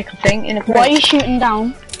them brick, I think. In a brick. Why are you shooting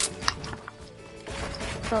down?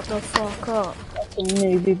 Shut the fuck up. Fucking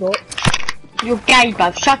newbie bot. You're gay,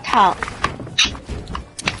 bruv. Shut up.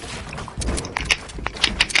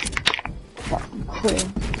 Fucking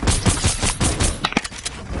queen.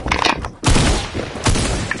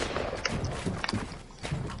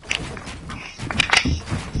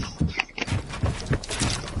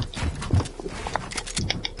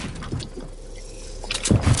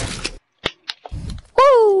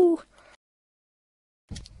 Woo!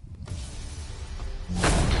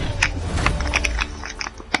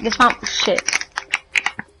 This map was shit.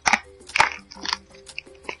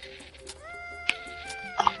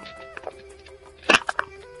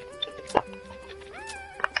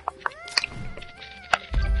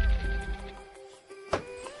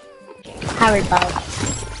 Harry Bell.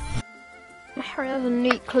 Harry has a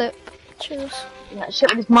neat clip. Cheers. Yeah, shit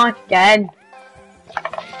with his mic again.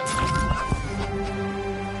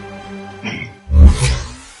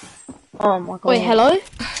 Oh my god. Wait, hello?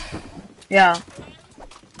 Yeah.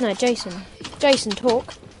 No, Jason. Jason,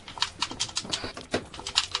 talk.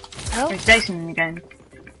 Help? It's Jason again.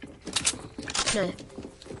 No.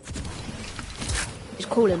 He's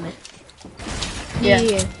calling me. Yeah.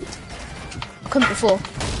 Yeah. I couldn't before.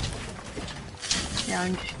 Yeah,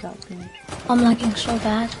 I'm just stopping. I'm lagging so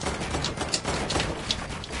bad.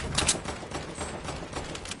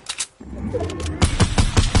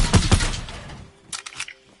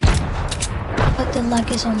 But the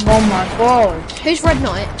lag is on me. Oh my god. Who's Red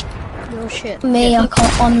Knight? Oh shit. Me, I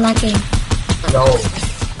can't, I'm lagging. No.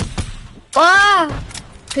 Ah!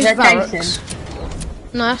 Who's Is that Varrox? Jason?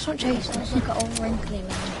 No, that's not Jason. It's like an old wrinkly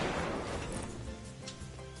man.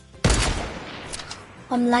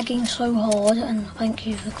 I'm lagging so hard, and thank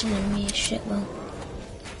you for calling me a shitwell.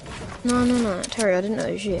 No, Terry, I didn't know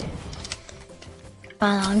it was you.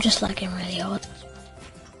 Man, I'm just lagging really hard.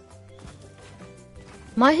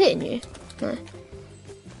 Am I hitting you? No.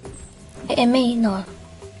 Hitting me? No.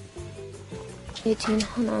 18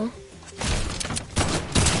 Hannah.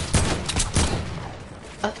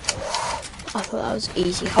 I thought that was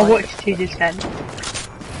easy. I watched you just then.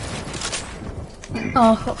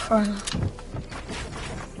 Oh, I got thrown.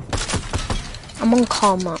 I'm on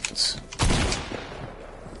car mats.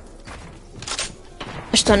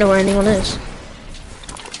 I just don't know where anyone is.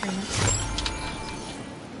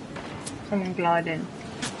 Someone gliding.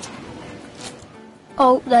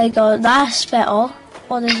 Oh, there you go. That's better.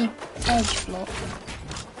 Oh, there's a edge block.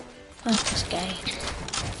 That's gay.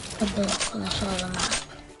 A block on the side of the map.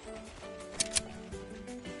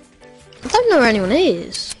 I don't know where anyone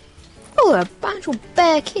is. Oh, they're actual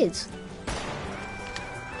bare kids.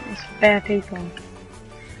 It's bare people.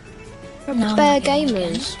 They're No, I'm bare not getting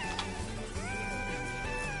gamers.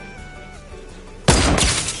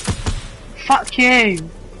 Fuck you!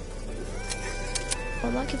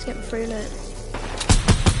 Oh, that kid's getting free lit.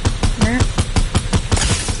 Yeah.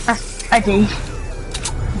 That's Eddie.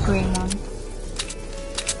 The green one.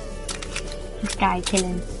 This guy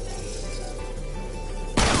killing.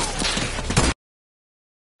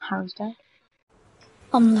 How's that?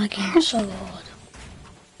 I'm lagging so hard.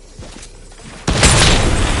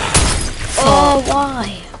 Oh,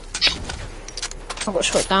 why? I got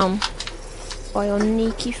shot down by your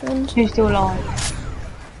sneaky friend. Who's still alive?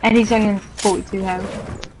 Eddie's only on 42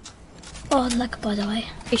 health. Oh, lag by the way.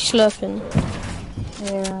 He's slurping.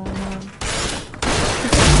 Yeah, I know.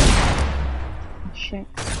 Oh, shit.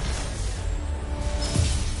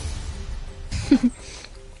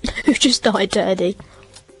 Who just died, Daddy?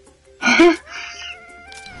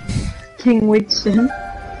 King Widson.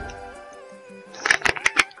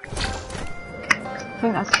 I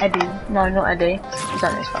think that's Eddie. No, not Eddie. I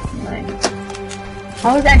don't know his fucking name.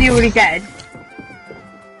 How is Eddie already dead?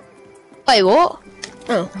 Wait, what?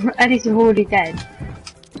 Oh, Eddie's already dead.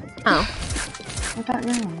 ow. I don't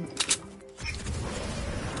know.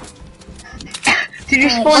 Did you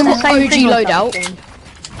Right, spawn the I've got same OG thing or loadout. something?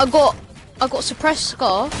 I got suppressed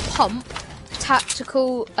scar, pump,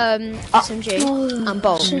 tactical SMG, and As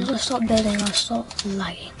bolt. soon as I stop building, I start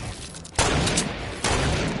lagging.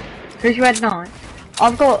 Who's Red Knight?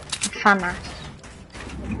 I've got FAMAS.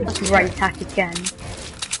 That's great attack again.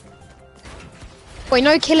 Wait,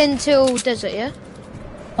 no killing till desert, yeah?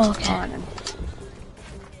 Okay. Alright then.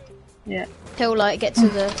 Yeah. Till like get to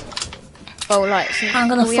the lights. I'm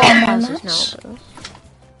gonna we farm are my houses mats. now.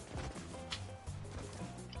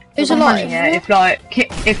 Who's I'm alive? wondering, yeah, if like,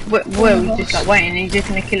 if Will's just like waiting, he's just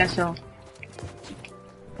gonna kill us all.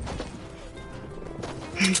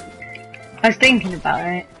 I was thinking about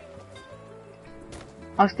it.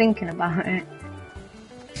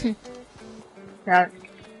 So,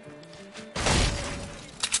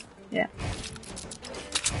 yeah.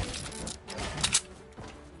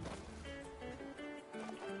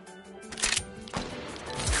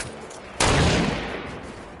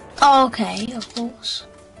 Oh, okay, of course.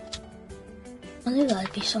 I knew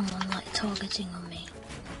there'd be someone like targeting on me.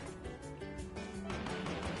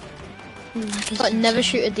 Lag is But never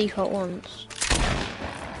insane. shoot a default once.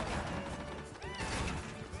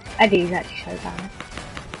 Eddie's actually so bad.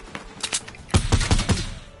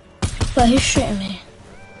 But who's shooting me?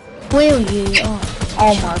 Will you?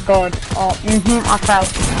 Oh my god. Oh, I fell.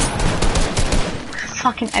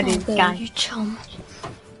 Fucking Eddie's Will, gang. you chum.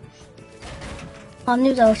 I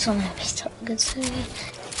knew there was someone who was targeting me.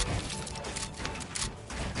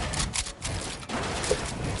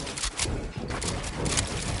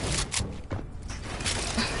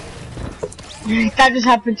 That just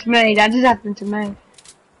happened to me. That just happened to me.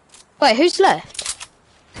 Wait, who's left?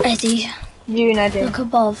 Eddie, You and Eddie. look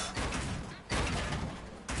above.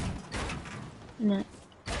 No.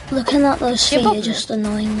 Looking at those You're feet are above just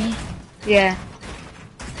annoying me. Yeah.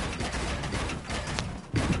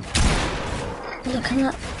 Looking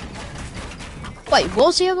at... Wait,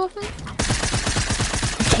 was he above me?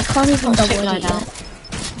 I can't even double shit it like yet. that.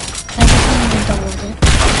 I can't even double it.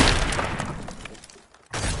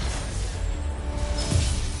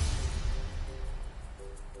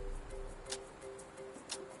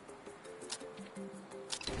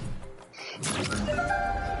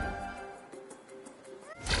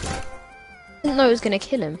 Didn't know it was gonna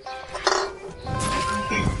kill him.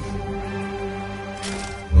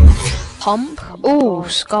 Pump. Ooh,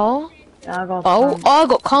 Scar. Yeah, I got. Oh, I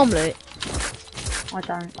got calm loot. I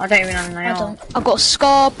don't. I don't even know they I are. don't. I got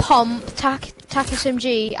Scar, Pump, Tac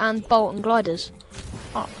SMG, and Bolt and Gliders.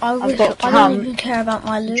 I wish got I pump, don't even care about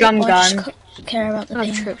my loot. drum I just gun. care about the I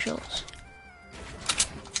have ping. trick shots.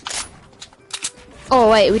 Oh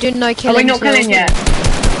wait, we're doing no Are killing. we not till- killing yet?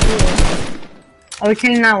 Are we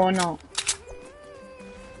killing now or not?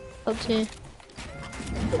 Up to you.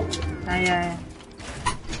 Oh, yeah.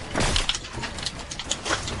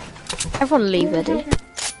 Everyone leave Eddie.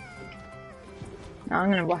 No, I'm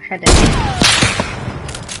gonna rush Eddie.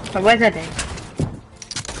 But where's Eddie?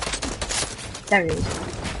 There he is.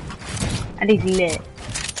 Eddie's lit.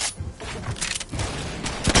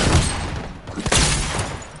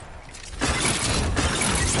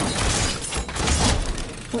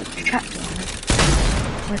 What's the trap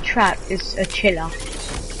doing? My trap is a chiller.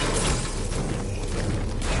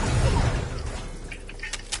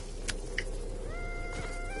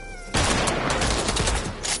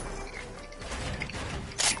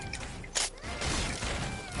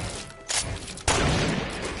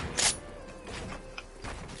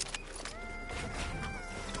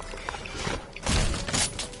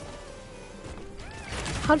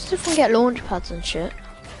 How does everyone get launch pads and shit?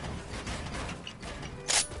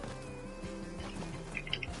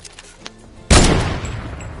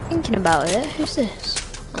 Thinking about it, who's this?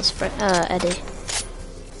 That's Eddie.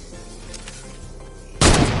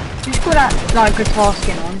 Who's got that like guitar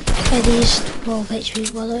skin on? Eddie's 12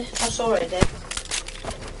 HP below. I saw it there.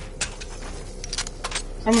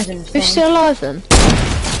 Someone's in the storm. Who's still alive then?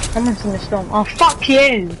 Someone's in the storm. Oh fuck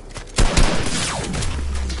you!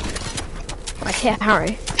 I hit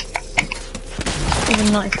Harry.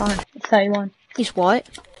 Even 95. 31. He's white.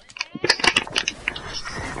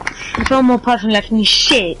 There's one more person left and he's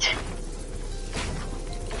shit.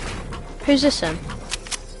 Who's this then?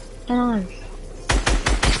 Don't know.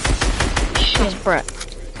 That's Shit.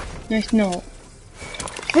 Brett. No, it's not.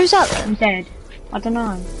 Who's that then? I'm dead. I don't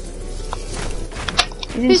know.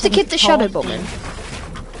 Who's the kid that shadow bombing?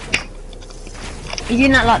 He's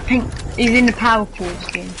in that like pink. He's in the power core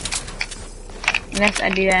skin. And that's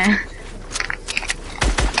Eddie there.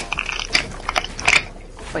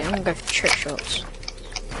 Wait, I'm gonna go for trick shots.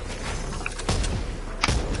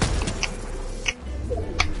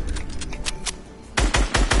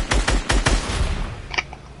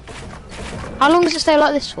 How long does it stay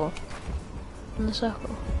like this for? In the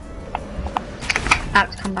circle.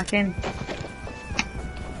 About to come back in.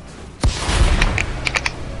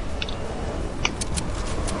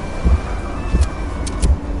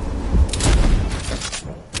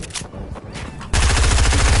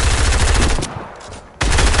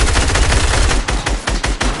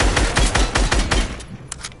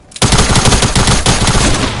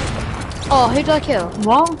 Oh, who did I kill?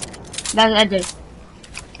 What? That's Eddie.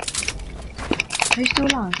 Who's still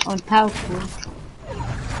alive? On power core.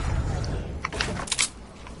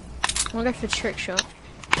 I'm gonna go for trick shot.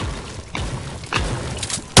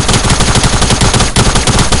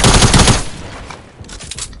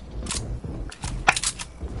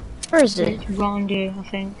 Where is it? It's around here, I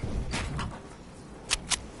think.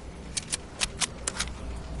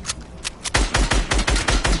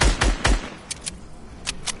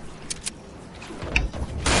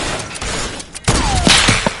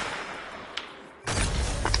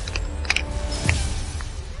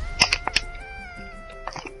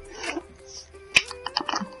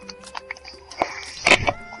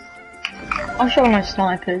 I'll show my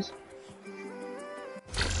snipers.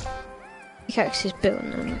 Pickaxe is built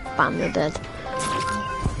and then bam, you're dead.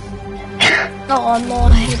 No, I'm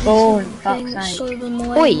not. I hate this Oh, thing. fuck's It's sake. so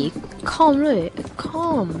annoying. Oi, calm loot.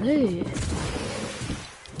 Calm loot.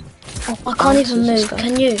 Oh, I can't even Bounces move. and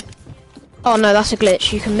Can you? Oh no, that's a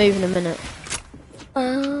glitch. You can move in a minute.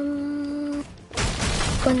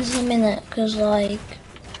 When's the minute? Cause like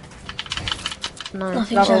No.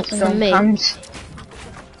 nothing's Double happening. storm me. comes.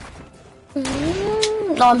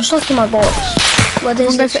 No, I'm stuck in my box. Where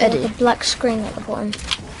there's Go for like Eddie. a black screen at the bottom.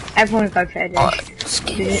 Everyone go for Eddie.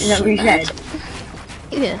 Is that what you said?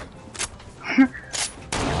 Yeah.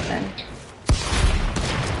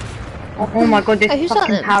 Oh my god, this Hey, who's that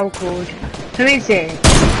fucking then? power cord. Who is it?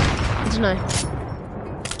 I don't know.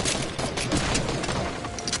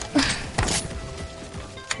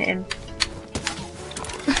 Hit him.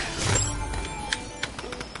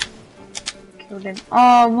 Killed him.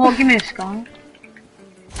 Oh, what? Give me a skull.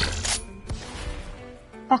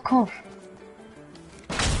 Fuck off.